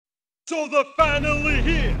So they're finally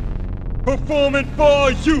here, performing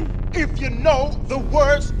for you. If you know the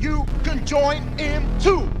words, you can join in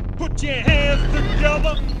too. Put your hands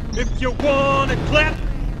together if you wanna clap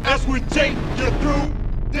as we take you through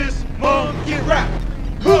this monkey rap.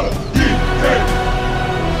 Donkey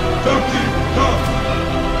Kong,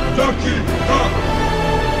 Donkey Kong,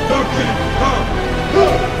 Donkey Kong,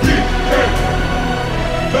 Donkey Kong,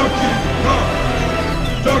 Donkey Kong,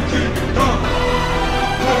 Donkey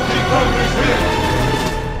Kong is here.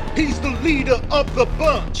 He's the leader of the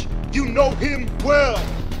bunch. You know him well.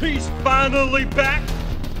 He's finally back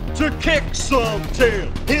to kick some tail.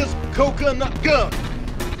 His coconut gun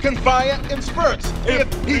can fire in spurts. If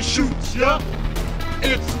he shoots ya,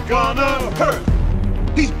 it's gonna hurt.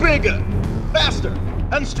 He's bigger, faster,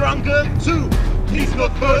 and stronger too. He's the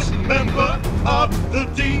first member of the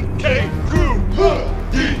DK crew.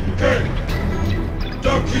 DK,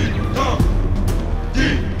 Donkey Kong,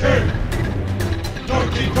 DK,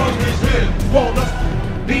 Donkey Kong is here. Walnuts,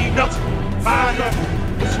 peanuts, fire,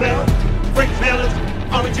 the smell, grape melons,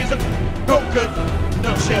 oranges, and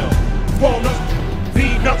coconut shell. Walnuts,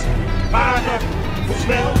 peanuts, fire, the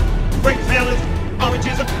smell, grape melons,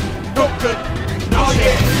 oranges, and coconut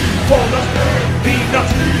shell. Walnuts,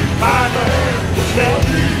 peanuts, fire, the smell,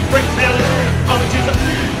 grape melons, oranges, and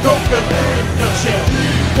coconut shell.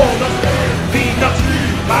 Walnuts, peanuts,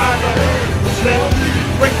 fire, the smell,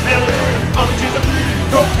 grape melons, oranges, and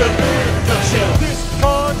coconut shell. This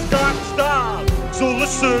corn's got style, so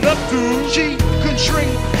listen up to. She can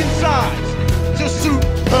shrink in size to suit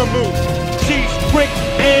her mood. She's quick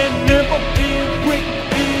and nimble, and quick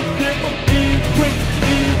and nimble, and quick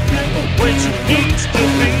and nimble when she needs to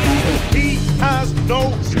be. He has no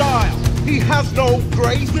style. He has no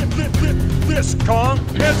grace. This con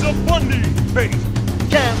has a funny face.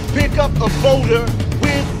 Can pick up a boulder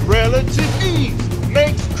with relative ease.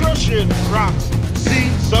 Makes crushing rocks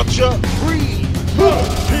seem such a breeze.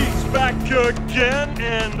 He's back again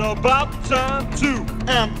and about time too.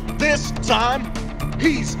 And this time,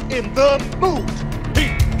 he's in the mood. He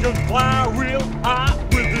can fly real high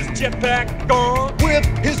with his jetpack on. With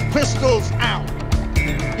his pistols out,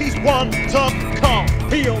 he's one tough con.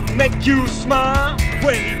 He'll make you smile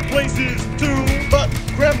when he plays his tune. But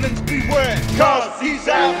gremlins beware, cause he's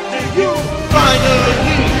after you. Finally,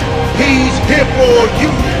 he's here for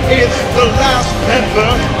you. It's the last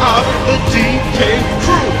member of the DK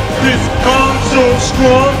crew. This con's so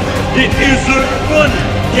strong, it isn't funny.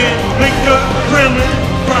 Can make a gremlin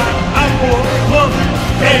cry out for money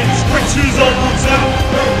and stretch his arms out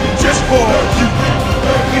just for you.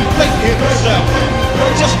 Inflate himself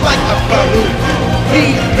just like a balloon.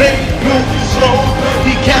 He may move slow,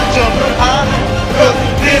 he can't jump high, but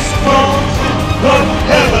this one's one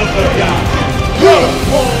hell of a guy.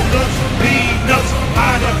 Walnuts, peanuts,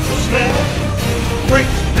 pineapple smell,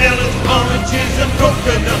 grapes, melons, oranges, and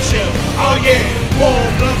coconut shell. Oh yeah,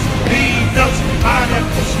 walnuts, peanuts,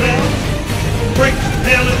 pineapple smell, grapes,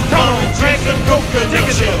 melons, oranges, and coconut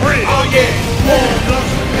shell. Oh yeah, walnuts,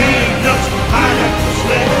 peanuts, pineapple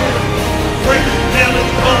smell, grapes, melons,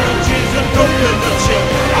 oranges, and coconut shell.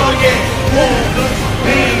 Oh yeah, walnuts,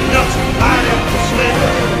 peanuts, pineapple smell,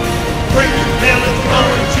 grapes, melons,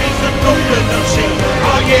 oranges, and coconut shell.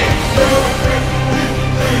 Oh yeah.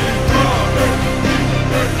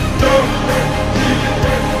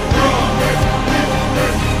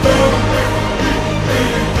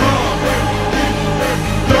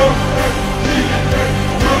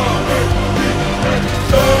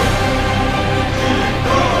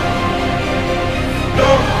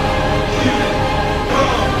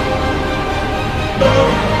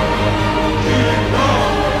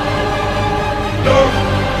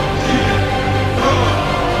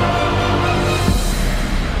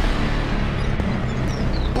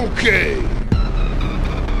 Okay.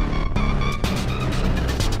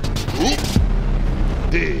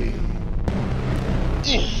 Hey.